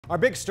Our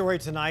big story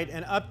tonight,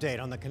 an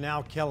update on the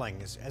Canal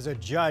killings as a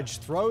judge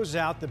throws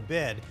out the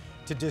bid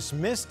to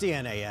dismiss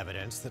DNA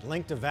evidence that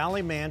linked a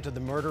Valley man to the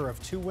murder of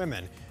two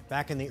women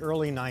back in the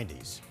early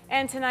 90s.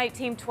 And tonight,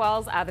 Team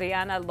 12's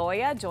Adriana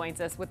Loya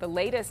joins us with the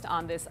latest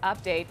on this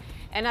update.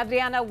 And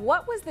Adriana,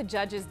 what was the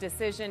judge's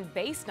decision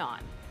based on?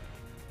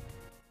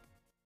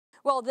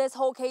 Well, this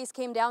whole case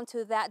came down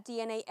to that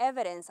DNA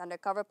evidence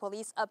undercover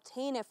police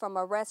obtained it from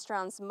a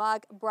restaurant's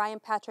mug Bryan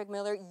Patrick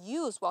Miller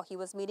used while he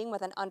was meeting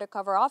with an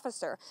undercover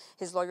officer.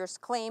 His lawyers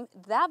claim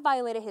that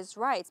violated his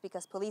rights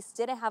because police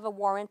didn't have a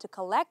warrant to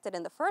collect it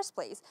in the first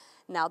place.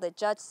 Now the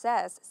judge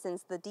says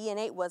since the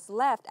DNA was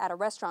left at a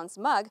restaurant's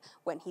mug,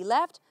 when he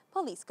left,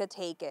 police could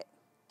take it.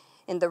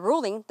 In the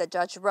ruling, the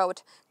judge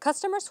wrote,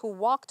 customers who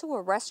walk to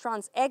a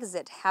restaurant's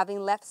exit having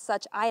left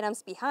such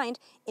items behind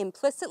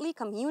implicitly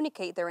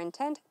communicate their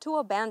intent to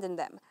abandon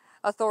them.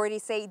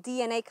 Authorities say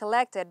DNA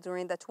collected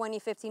during the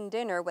 2015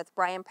 dinner with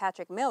Bryan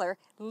Patrick Miller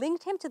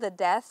linked him to the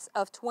deaths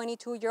of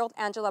 22-year-old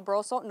Angela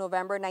Broso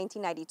November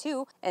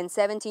 1992 and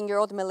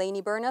 17-year-old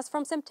Melanie Bernas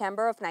from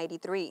September of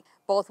 93.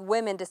 Both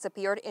women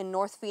disappeared in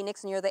North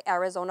Phoenix near the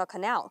Arizona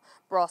Canal.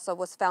 Broso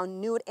was found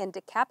nude and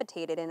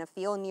decapitated in a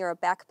field near a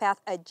back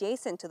path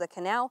adjacent to the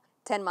canal.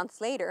 10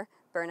 months later,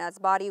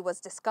 Bernas' body was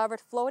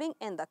discovered floating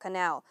in the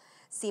canal.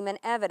 Semen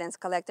evidence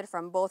collected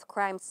from both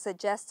crimes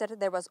suggested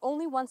there was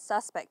only one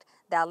suspect,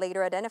 that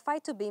later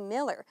identified to be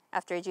Miller,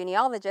 after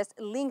genealogists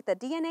linked the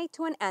DNA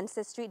to an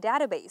ancestry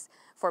database.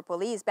 For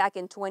police back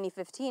in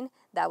 2015,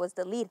 that was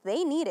the lead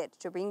they needed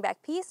to bring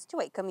back peace to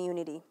a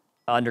community.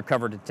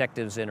 Undercover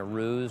detectives in a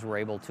ruse were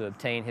able to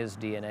obtain his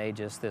DNA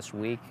just this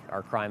week.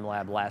 Our crime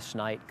lab last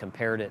night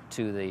compared it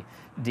to the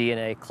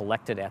DNA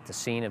collected at the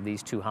scene of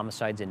these two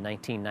homicides in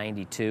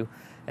 1992,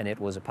 and it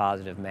was a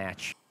positive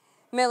match.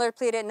 Miller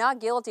pleaded not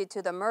guilty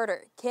to the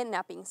murder,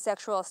 kidnapping,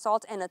 sexual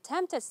assault, and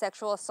attempted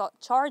sexual assault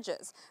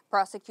charges.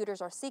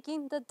 Prosecutors are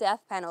seeking the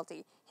death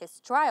penalty. His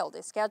trial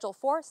is scheduled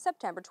for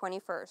September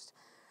 21st.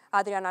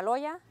 Adriana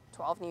Loya,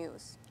 12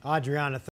 News. Adriana.